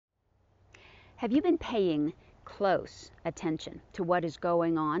Have you been paying close attention to what is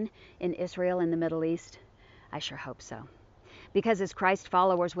going on in Israel and the Middle East? I sure hope so. Because as Christ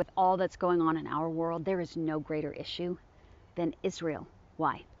followers, with all that's going on in our world, there is no greater issue than Israel.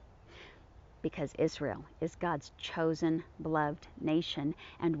 Why? Because Israel is God's chosen, beloved nation,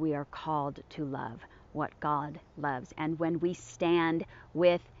 and we are called to love what God loves. And when we stand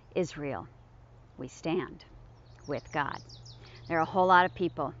with Israel, we stand with God. There are a whole lot of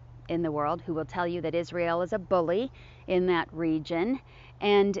people in the world who will tell you that Israel is a bully in that region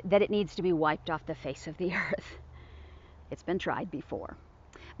and that it needs to be wiped off the face of the earth. It's been tried before.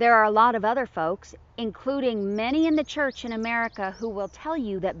 There are a lot of other folks, including many in the church in America, who will tell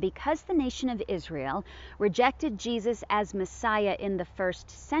you that because the nation of Israel rejected Jesus as Messiah in the first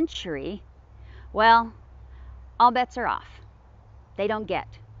century, well, all bets are off. They don't get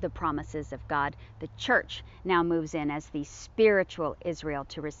the promises of God. The church now moves in as the spiritual Israel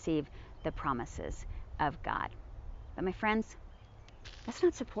to receive the promises of God. But my friends, that's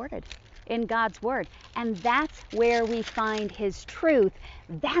not supported in God's word. And that's where we find his truth.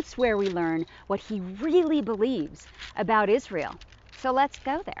 That's where we learn what he really believes about Israel. So let's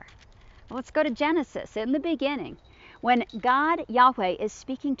go there. Let's go to Genesis in the beginning, when God, Yahweh, is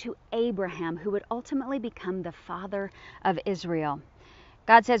speaking to Abraham, who would ultimately become the father of Israel.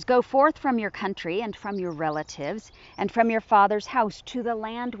 God says, "Go forth from your country and from your relatives and from your father's house to the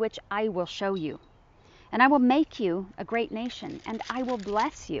land which I will show you. And I will make you a great nation, and I will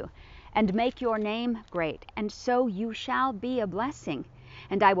bless you and make your name great, and so you shall be a blessing.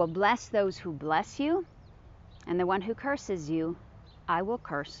 And I will bless those who bless you, and the one who curses you I will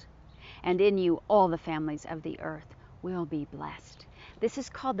curse. And in you all the families of the earth will be blessed." This is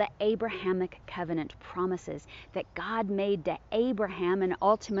called the Abrahamic covenant promises that God made to Abraham and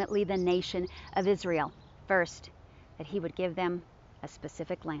ultimately the nation of Israel. First, that he would give them a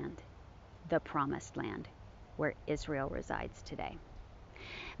specific land, the promised land, where Israel resides today.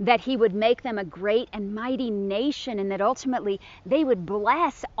 That he would make them a great and mighty nation, and that ultimately they would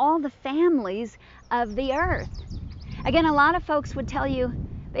bless all the families of the earth. Again, a lot of folks would tell you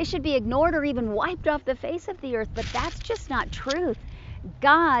they should be ignored or even wiped off the face of the earth, but that's just not truth.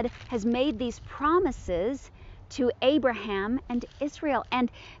 God has made these promises to Abraham and Israel, and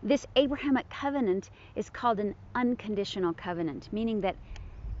this Abrahamic covenant is called an unconditional covenant, meaning that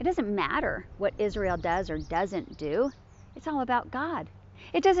it doesn't matter what Israel does or doesn't do. It's all about God.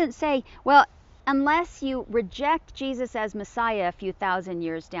 It doesn't say, well, unless you reject Jesus as Messiah a few thousand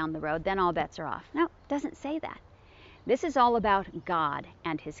years down the road, then all bets are off. No, it doesn't say that. This is all about God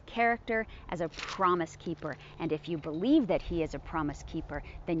and his character as a promise keeper. And if you believe that he is a promise keeper,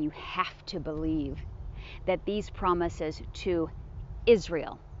 then you have to believe that these promises to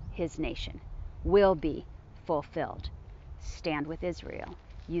Israel, his nation, will be fulfilled. Stand with Israel.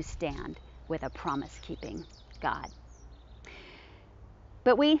 You stand with a promise-keeping God.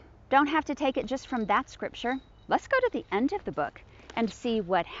 But we don't have to take it just from that scripture. Let's go to the end of the book and see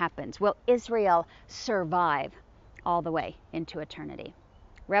what happens. Will Israel survive all the way into eternity?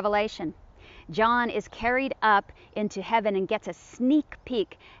 Revelation. John is carried up into heaven and gets a sneak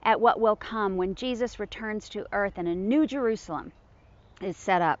peek at what will come when Jesus returns to earth and a new Jerusalem is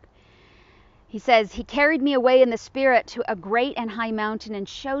set up. He says, "He carried me away in the spirit to a great and high mountain and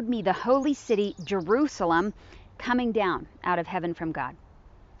showed me the holy city, Jerusalem, coming down out of heaven from God.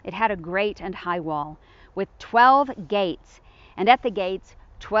 It had a great and high wall with 12 gates, and at the gates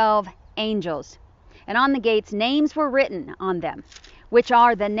 12 angels. And on the gates names were written on them, which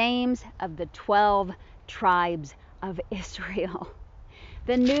are the names of the 12 tribes of Israel."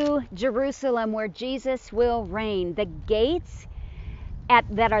 The new Jerusalem where Jesus will reign. The gates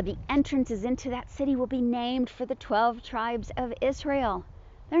that are the entrances into that city will be named for the 12 tribes of Israel.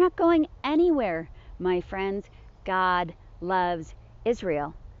 They're not going anywhere, my friends. God loves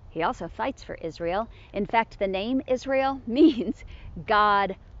Israel. He also fights for Israel. In fact, the name Israel means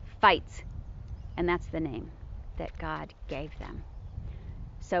God fights. And that's the name that God gave them.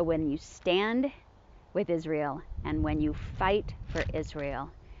 So when you stand with Israel and when you fight for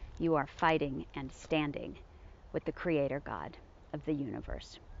Israel, you are fighting and standing with the Creator God of the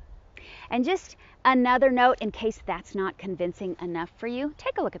universe. And just another note, in case that's not convincing enough for you,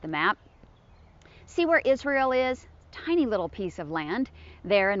 take a look at the map. See where Israel is? Tiny little piece of land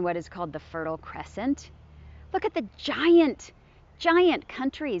there in what is called the Fertile Crescent. Look at the giant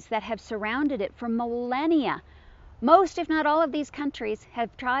countries that have surrounded it for millennia. Most, if not all of these countries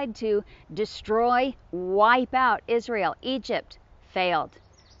have tried to destroy, wipe out Israel. Egypt failed.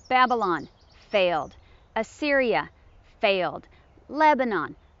 Babylon failed. Assyria failed.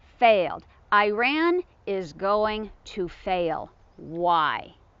 Lebanon failed. Iran is going to fail.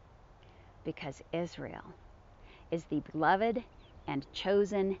 Why? because Israel is the beloved and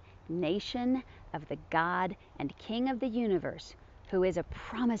chosen nation of the God and King of the universe, who is a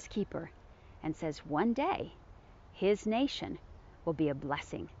promise keeper and says one day his nation will be a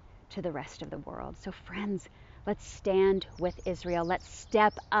blessing to the rest of the world. So friends, let's stand with Israel. Let's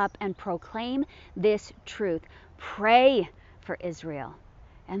step up and proclaim this truth. Pray for Israel,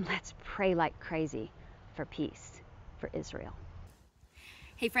 and let's pray like crazy for peace for Israel.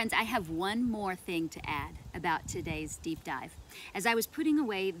 Hey friends, I have one more thing to add about today's deep dive. As I was putting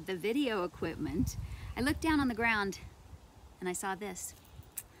away the video equipment, I looked down on the ground and I saw this.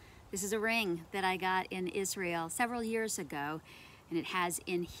 This is a ring that I got in Israel several years ago, and it has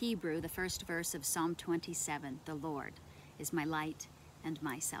in Hebrew the first verse of Psalm 27, "The Lord is my light and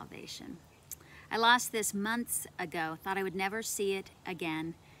my salvation." I lost this months ago, thought I would never see it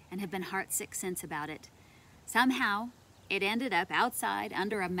again, and have been heartsick since about it. Somehow, it ended up outside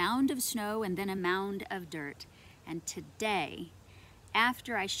under a mound of snow and then a mound of dirt. And today,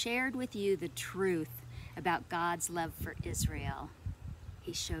 after I shared with you the truth about God's love for Israel,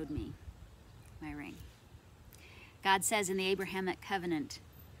 He showed me my ring. God says in the Abrahamic covenant,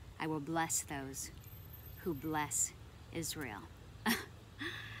 "I will bless those who bless Israel."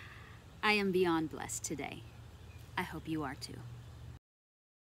 I am beyond blessed today. I hope you are too.